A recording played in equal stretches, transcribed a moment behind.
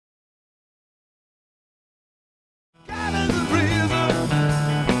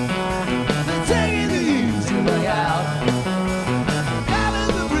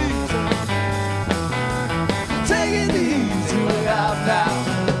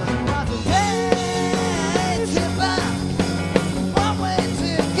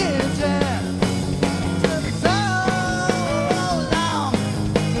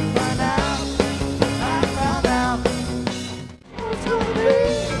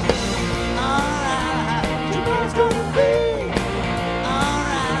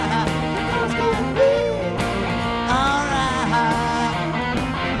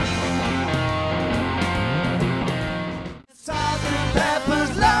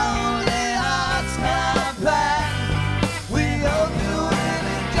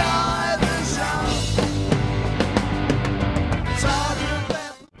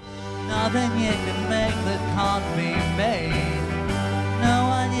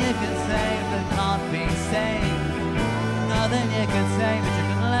day, but you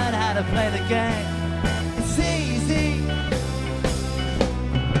can learn how to play the game. It's easy.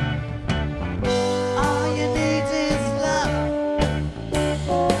 All you need is love.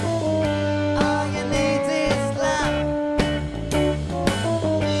 All you need is love.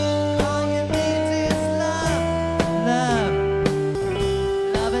 All you need is love. Love.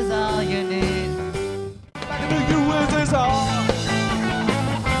 Love is all you need. Back to you is this all.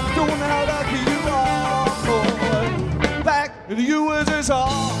 Don't know how lucky you are, boy. Back to you is this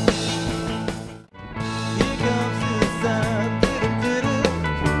all. Here comes the sun, doo-doo-doo-doo.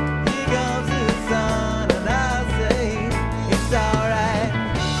 Here comes the sun, and I say it's alright.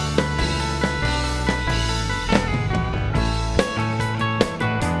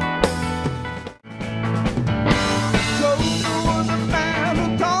 Jojo was a man who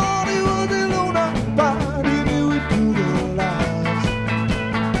thought he was a loner, but he knew it through the lies.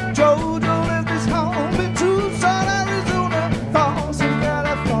 Jojo left his home in Tucson, Arizona, for some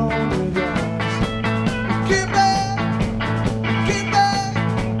California guys. Get back, get back,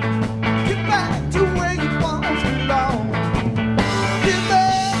 get back to where you once belong. Get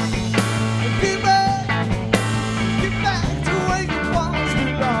back, get back, get back to where you once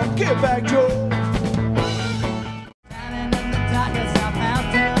belong. Get back, Joe. Standing in the darkest South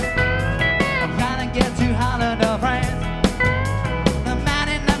Mountain, I'm trying to get to Holland or France. The man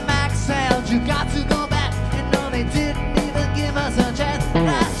in the Max said, you got to go back. You know they didn't even give us a chance.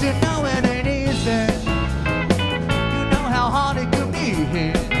 That you know it ain't easy. You know how hard it could be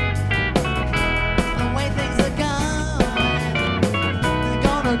here. The way things are going, they're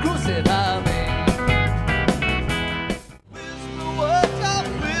gonna crucify